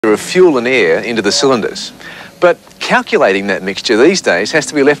of fuel and air into the cylinders. But calculating that mixture these days has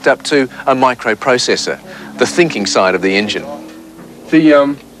to be left up to a microprocessor, the thinking side of the engine.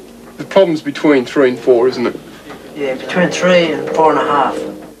 The problem's between 3 and 4, isn't it? Yeah, between 3 and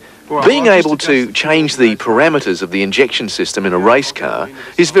 4.5. Being able to change the parameters of the injection system in a race car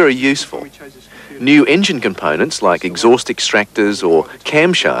is very useful. New engine components like exhaust extractors or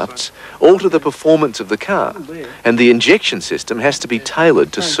camshafts alter the performance of the car, and the injection system has to be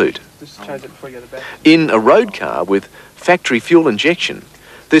tailored to suit. In a road car with factory fuel injection,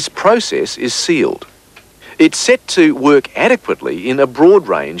 this process is sealed. It's set to work adequately in a broad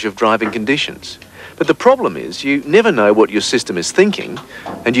range of driving conditions. But the problem is you never know what your system is thinking,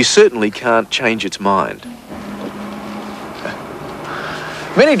 and you certainly can't change its mind.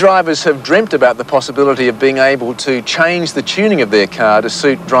 Many drivers have dreamt about the possibility of being able to change the tuning of their car to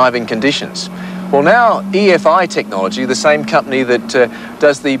suit driving conditions. Well, now EFI technology, the same company that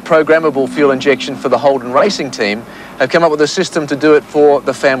does the programmable fuel injection for the Holden racing team, have come up with a system to do it for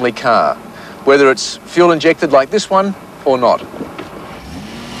the family car, whether it's fuel injected like this one or not.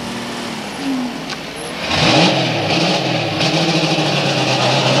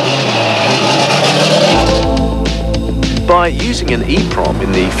 By using an EEPROM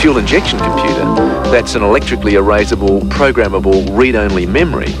in the fuel injection computer, that's an electrically erasable, programmable, read-only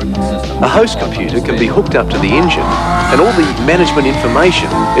memory, a host computer can be hooked up to the engine and all the management information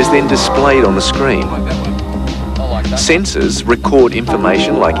is then displayed on the screen. Sensors record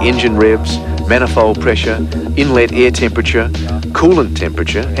information like engine revs, manifold pressure, inlet air temperature, coolant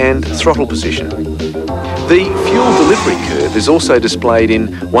temperature and throttle position. The fuel delivery curve is also displayed in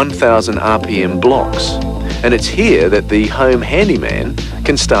 1000 RPM blocks, and it's here that the home handyman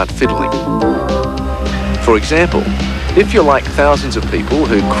can start fiddling. For example, if you're like thousands of people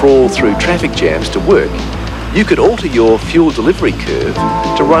who crawl through traffic jams to work, you could alter your fuel delivery curve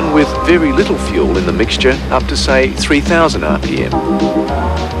to run with very little fuel in the mixture up to, say, 3000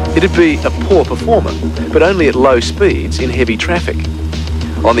 RPM. It'd be a poor performer, but only at low speeds in heavy traffic.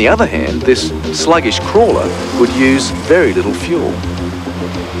 On the other hand, this sluggish crawler would use very little fuel.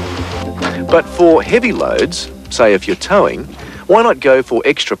 But for heavy loads, say if you're towing, why not go for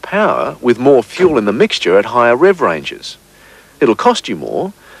extra power with more fuel in the mixture at higher rev ranges? It'll cost you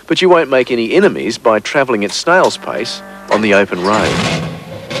more, but you won't make any enemies by travelling at snail's pace on the open road.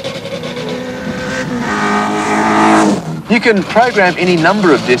 You can program any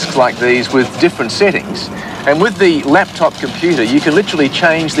number of discs like these with different settings, and with the laptop computer you can literally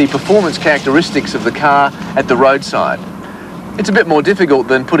change the performance characteristics of the car at the roadside. It's a bit more difficult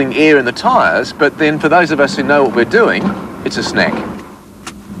than putting air in the tyres, but then for those of us who know what we're doing, it's a snack.